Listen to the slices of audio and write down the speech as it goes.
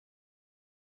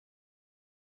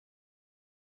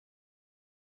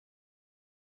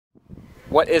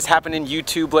What is happening,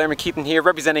 YouTube? Blair McKeithen here,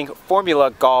 representing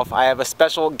Formulagolf. I have a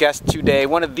special guest today,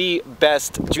 one of the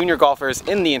best junior golfers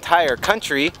in the entire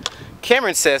country,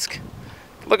 Cameron Sisk.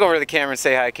 Look over to the camera and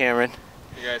say hi, Cameron.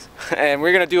 Hey guys. And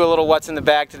we're gonna do a little what's in the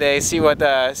bag today, see what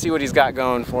he's got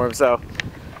going for him. So,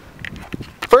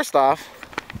 first off,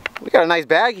 we got a nice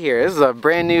bag here. This is a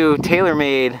brand new,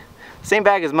 tailor-made, same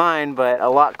bag as mine, but a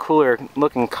lot cooler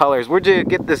looking colors. Where'd you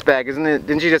get this bag?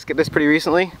 Didn't you just get this pretty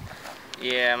recently?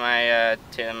 Yeah, my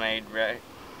TaylorMade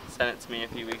sent it to me a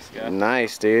few weeks ago.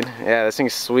 Nice, dude. Yeah, this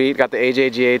thing's sweet. Got the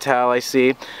AJGA towel, I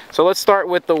see. So let's start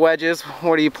with the wedges.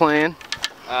 What are you playing?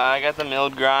 I got the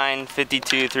milled grind,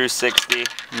 52 through 60.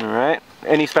 All right.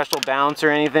 Any special bounce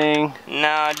or anything?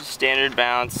 No, just standard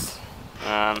bounce.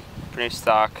 Pretty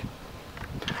stock.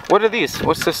 What are these?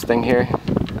 What's this thing here?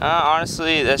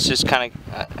 Honestly, that's just kind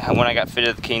of when I got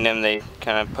fitted at the Kingdom, they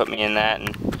kind of put me in that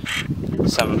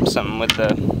and something with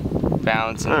the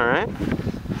balance. All right.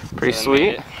 Pretty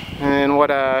sweet. And what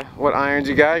irons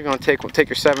you got? You gonna take your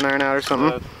 7-iron out or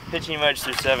something? Pitching wedge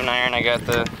through 7-iron. I got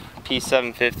the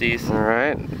P750s. All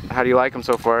right. How do you like them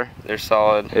so far? They're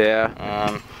solid.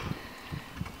 Yeah.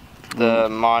 The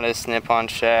modest nip-on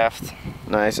shaft.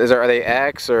 Nice. Are they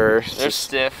X or? They're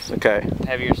stiff. Okay.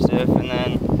 Heavier stiff, and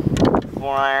then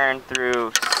 4-iron through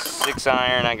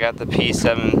 6-iron. I got the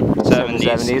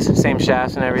P770s. Same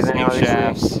shafts and everything. Same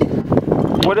shafts.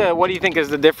 What do you think is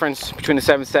the difference between the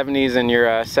 770s and your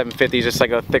 750s? Just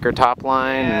like a thicker top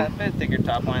line? Yeah, a bit thicker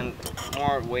top line.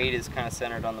 More weight is kind of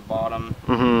centered on the bottom.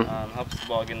 Helps the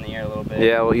ball get in the air a little bit.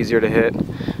 Yeah, a little easier to hit.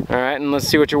 All right, and let's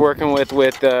see what you're working with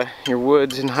your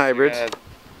woods and hybrids. So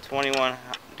 21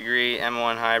 degree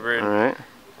M1 hybrid. All right.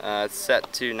 It's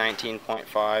set to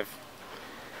 19.5,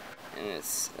 and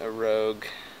it's a Rogue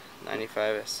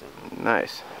 95 SM.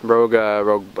 Nice.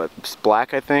 Rogue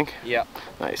black, I think? Yep.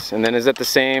 Nice. And then is it the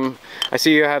same? I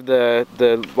see you have the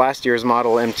last year's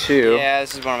model M2. Yeah,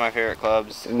 this is one of my favorite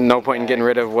clubs. No point in getting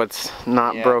rid of what's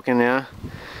not broken, yeah?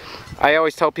 I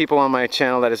always tell people on my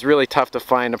channel that it's really tough to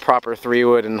find a proper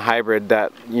 3-wood and hybrid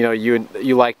that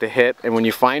you like to hit, and when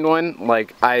you find one,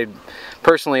 like I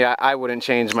wouldn't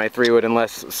change my 3-wood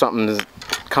unless something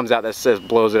comes out that says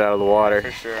blows it out of the water.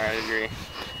 For sure, I agree.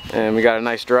 And we got a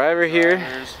nice driver here.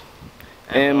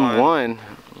 M1.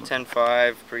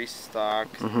 10.5, pretty stock.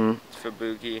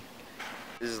 Fubuki.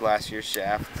 This is last year's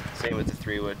shaft. Same with the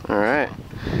 3-wood. All right.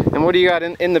 And what do you got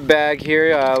in the bag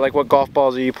here? Like what golf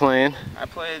balls are you playing? I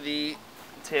play the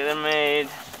TaylorMade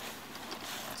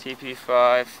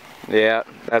TP5. Yeah,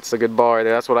 that's a good ball right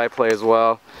there. That's what I play as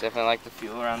well. Definitely like the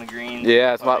feel around the green.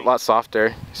 Yeah, it's a lot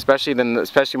softer, especially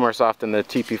more soft than the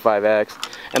TP5X.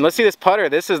 And let's see this putter.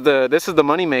 This is the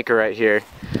money maker right here.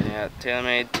 Yeah,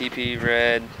 TaylorMade TP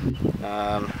red.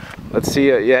 Let's see.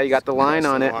 Yeah, you got the line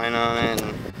on it. Line on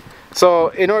it. So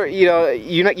in order,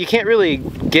 you can't really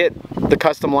get the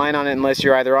custom line on it unless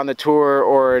you're either on the tour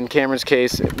or, in Cameron's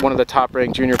case, one of the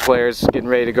top-ranked junior players getting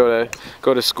ready to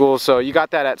go to school. So you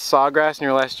got that at Sawgrass in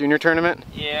your last junior tournament?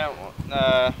 Yeah,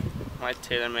 my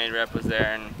TaylorMade rep was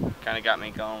there and kind of got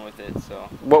me going with it. So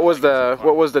what was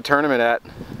the tournament at?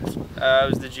 It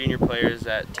was the junior players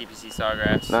at TPC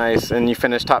Sawgrass. Nice. And you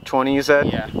finished top 20, you said?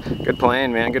 Yeah. Good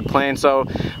playing, man. Good playing. So,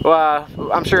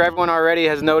 I'm sure everyone already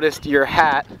has noticed your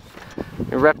hat.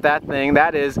 You rep that thing.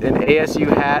 That is an ASU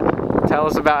hat. Tell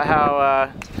us about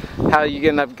how you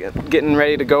end up getting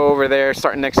ready to go over there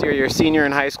starting next year. You're a senior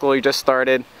in high school. You just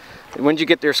started. When did you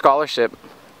get your scholarship?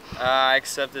 I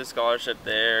accepted a scholarship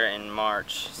there in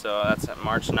March. So that's at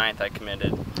March 9th I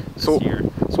committed this year.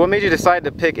 So what made you decide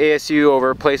to pick ASU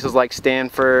over places like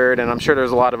Stanford, and I'm sure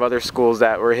there's a lot of other schools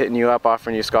that were hitting you up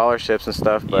offering you scholarships and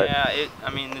stuff? But yeah,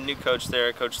 I mean the new coach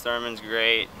there, Coach Thurman's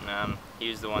great. He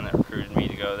was the one that recruited me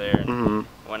to go there and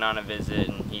went on a visit,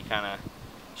 and he kind of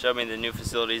showed me the new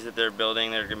facilities that they're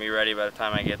building. They're going to be ready by the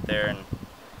time I get there, and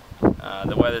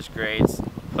the weather's great. It's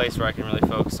a place where I can really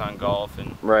focus on golf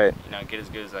and get as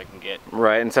good as I can get.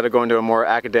 Right, instead of going to a more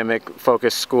academic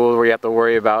focused school where you have to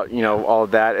worry about all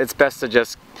of that, it's best to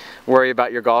just worry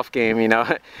about your golf game.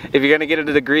 If you're going to get a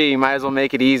degree, you might as well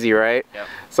make it easy, right? Yep.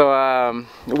 So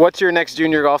what's your next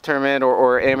junior golf tournament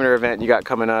or amateur event you got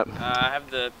coming up? I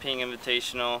have the Ping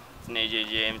Invitational. It's an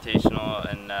AJGA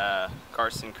Invitational in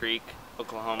Carson Creek,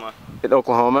 Oklahoma. In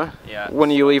Oklahoma? Yeah. When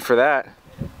do you leave for that?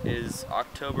 Is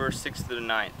October 6th to the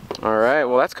 9th. All right,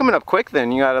 well that's coming up quick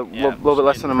then. You got a little bit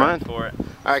less than a month. For it.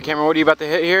 All right, Cameron, what are you about to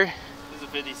hit here? This is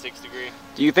a 56 degree.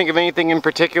 Do you think of anything in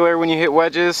particular when you hit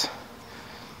wedges?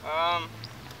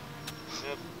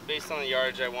 Based on the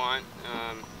yardage I want,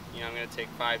 I'm going to take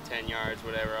 5-10 yards,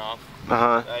 whatever, off.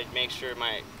 I make sure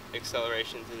my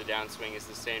acceleration through the downswing is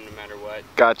the same no matter what.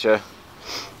 Gotcha.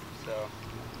 So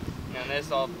And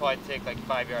this I'll probably take like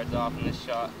 5 yards off in this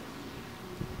shot.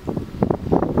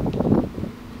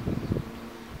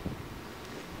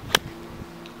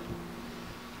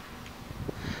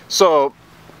 So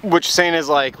what you're saying is,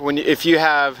 like, if you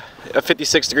have a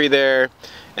 56 degree there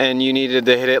and you needed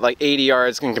to hit it like 80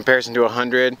 yards in comparison to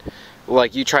 100,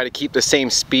 like, you try to keep the same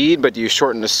speed, but do you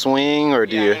shorten the swing, or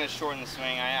do you? I'm gonna shorten the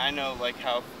swing. I know like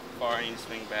how far I need to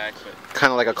swing back, but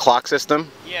kind of like a clock system.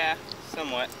 Yeah,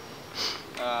 somewhat.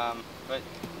 But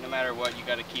no matter what, you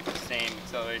got to keep the same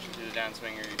acceleration to the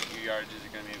downswing, or your yardages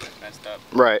are gonna be messed up.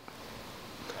 Right.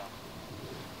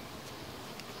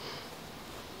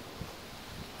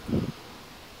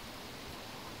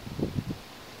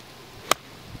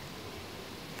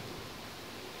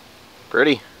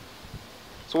 Pretty.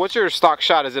 So what's your stock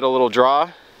shot? Is it a little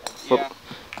draw? Yeah.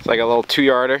 It's like a little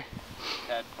 2-yarder.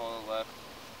 Tad pull to the left.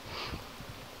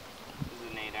 This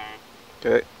is an 8 iron.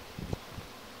 Okay.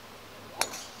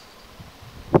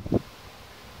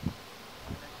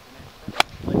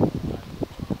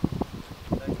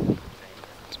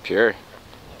 It's pure.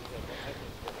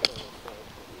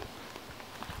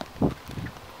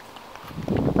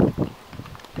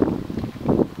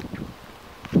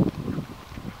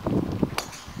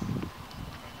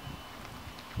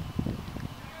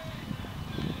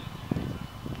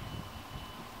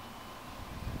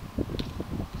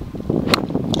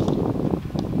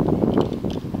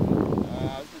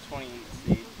 This is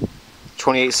 28C.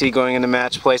 28C going into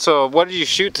match play. So what did you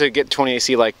shoot to get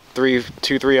 28C? Like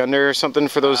 3 under or something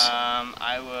for those?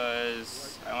 I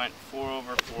went 4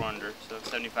 over 4 under, so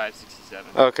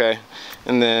 75-67. Okay.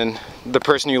 And then the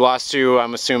person you lost to,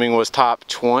 I'm assuming, was top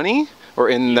 20 or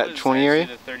in that 20 area?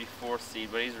 He was the 34th seed,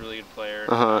 but he's a really good player.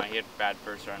 He had bad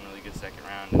first round, really good second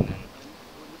round, and then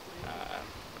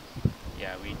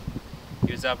yeah,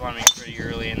 he was up on me pretty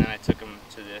early, and then I took him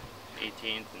to the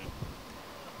 18th, and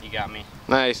he got me.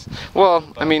 Nice. Well,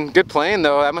 I mean, good playing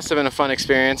though. That must have been a fun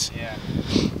experience. Yeah.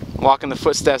 Walking the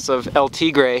footsteps of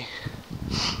LT Gray.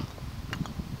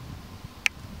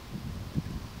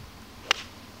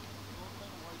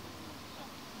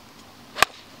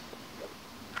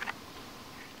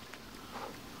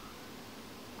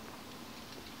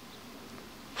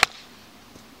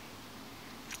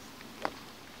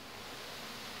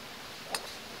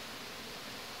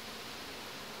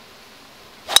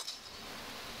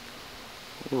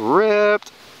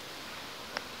 Ripped.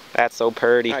 That's so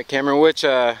pretty. All right, Cameron, which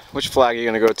flag are you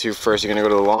gonna go to first? You're gonna go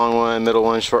to the long one, middle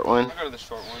one, short one? I'll go to the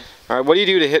short one. All right. What do you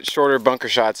do to hit shorter bunker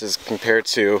shots as compared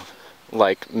to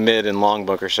like mid and long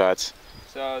bunker shots?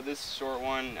 So this short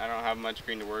one, I don't have much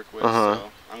green to work with, so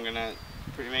I'm gonna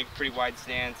make a pretty wide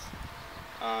stance.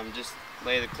 Just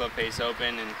lay the club face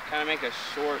open and kind of make a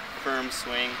short, firm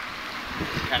swing.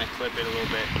 Kind of clip it a little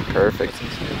bit. Perfect.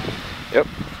 Yep.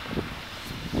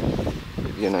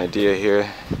 Give you an idea here.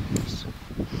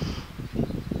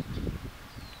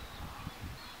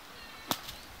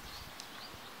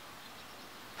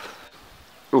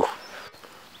 Ooh,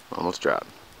 almost dropped.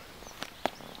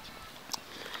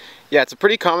 Yeah, it's a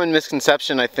pretty common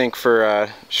misconception, I think, for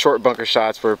short bunker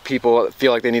shots where people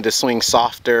feel like they need to swing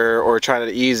softer or try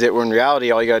to ease it, when in reality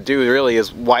all you got to do really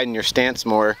is widen your stance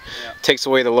more. Yeah. Takes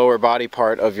away the lower body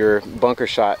part of your bunker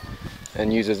shot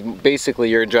and uses, basically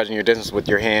you're judging your distance with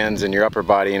your hands and your upper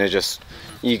body, and it just,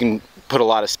 you can put a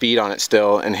lot of speed on it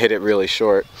still and hit it really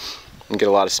short and get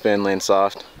a lot of spin laying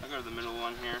soft. I'll go to the middle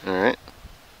one here. Alright.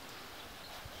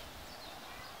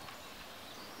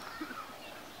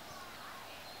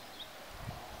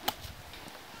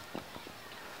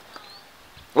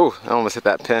 Ooh, I almost hit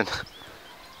that pin.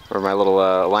 Or my little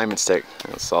alignment stick.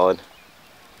 That's solid.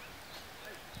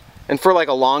 And for like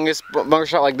a longest bunker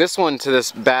shot like this one, to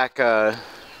this back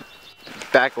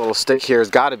little stick here has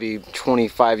got to be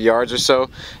 25 yards or so.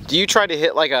 Do you try to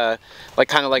hit like kind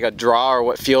of like a draw, or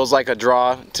what feels like a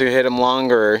draw, to hit them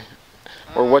long, or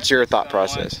what's your thought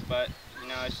process? But you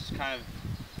know, it's just kind of,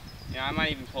 you know, I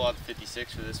might even pull out the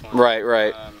 56 for this one. Right,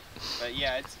 right. But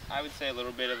yeah, I would say a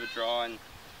little bit of a draw, and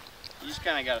you just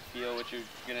kind of got to feel what you're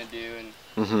gonna do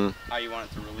and how you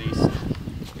want it to release.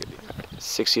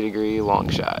 60-degree long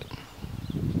shot.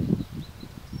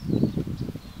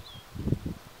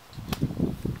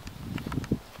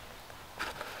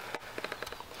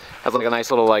 Has like a nice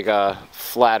little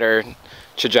flatter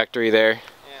trajectory there. Yeah,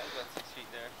 it's about 6 feet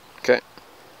there. Okay.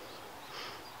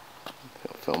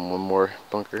 I'll film one more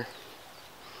bunker.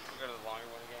 Go to the longer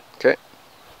one again. Okay.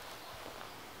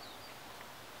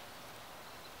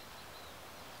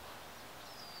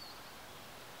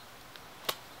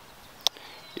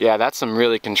 Yeah, that's some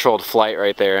really controlled flight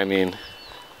right there. I mean, yeah,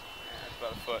 it's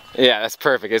about a foot. Yeah, that's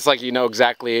perfect. It's like you know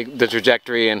exactly the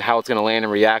trajectory and how it's going to land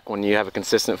and react when you have a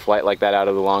consistent flight like that out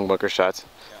of the long bunker shots.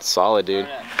 Yeah. Solid, dude.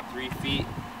 At 3 feet,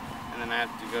 and then I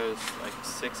have to go like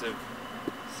 6 at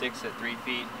 3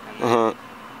 feet, and then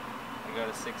I go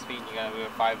to 6 feet, and you gotta go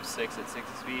 5 6 at 6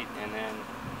 feet, and then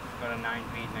go to 9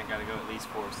 feet, and I gotta go at least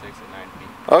 4 6 at 9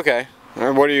 feet. Okay. All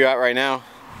right, what are you at right now?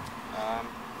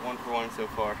 1 for 1 so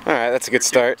far. All right, that's a good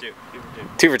start. 2 for 2.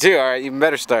 2 for 2. All right, even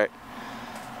better start.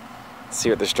 Let's see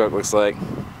what the stroke looks like.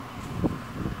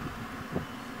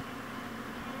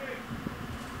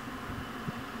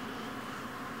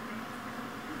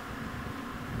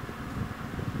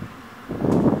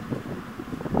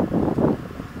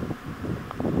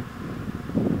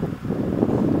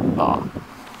 Oh.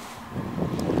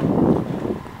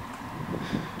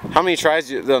 How many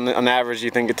tries on average do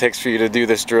you think it takes for you to do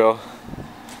this drill?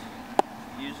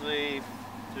 Usually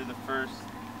through the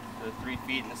 3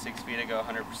 feet and the 6 feet I go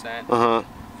 100%.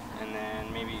 And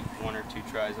then maybe 1 or 2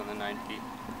 tries on the 9 feet.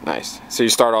 Nice. So you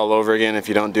start all over again if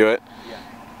you don't do it? Yeah.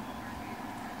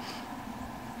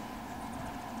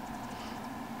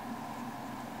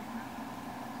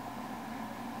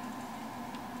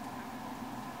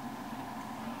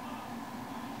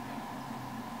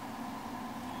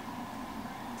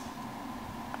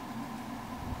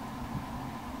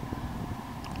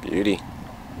 Beauty.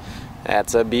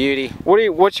 That's a beauty.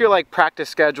 What's your like practice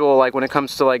schedule like when it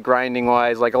comes to like grinding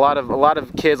wise? Like a lot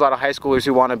of kids, a lot of high schoolers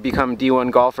who want to become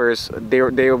D1 golfers,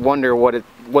 they wonder what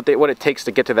it takes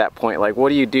to get to that point. Like what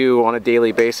do you do on a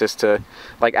daily basis to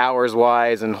like hours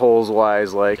wise and holes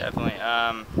wise like? Definitely.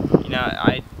 You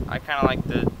know, I kind of like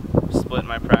to split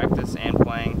my practice and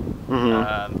playing.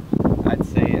 I'd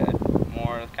say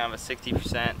more kind of a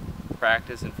 60%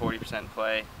 practice and 40%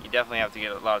 play. You definitely have to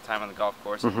get a lot of time on the golf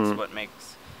course. It's what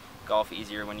makes golf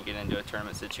easier when you get into a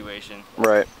tournament situation.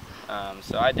 Right.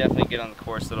 So I definitely get on the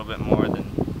course a little bit more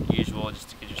than usual just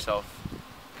to get yourself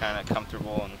kind of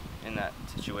comfortable in that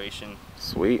situation.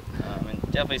 Sweet. And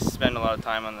definitely spend a lot of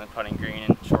time on the putting green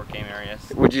and short game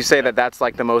areas. Would you say that that's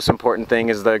like the most important thing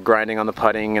is the grinding on the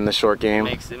putting and the short game?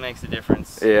 It makes a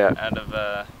difference. Yeah. Out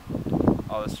of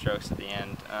all the strokes at the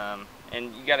end.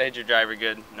 And you gotta hit your driver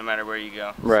good no matter where you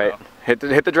go. Right. So.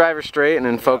 Hit the driver straight and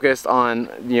then focus on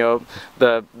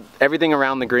everything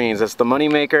around the greens. That's the money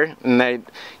maker. And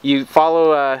you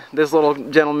follow this little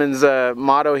gentleman's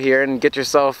motto here and get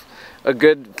yourself a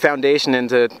good foundation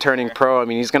into turning pro. I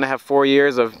mean, he's gonna have 4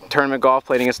 years of tournament golf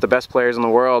playing against the best players in the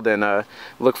world, and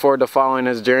look forward to following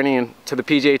his journey to the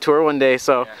PGA Tour one day.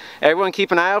 So everyone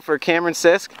keep an eye out for Cameron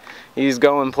Sisk. He's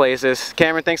going places.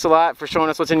 Cameron, thanks a lot for showing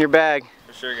us what's in your bag.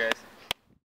 For sure, guys.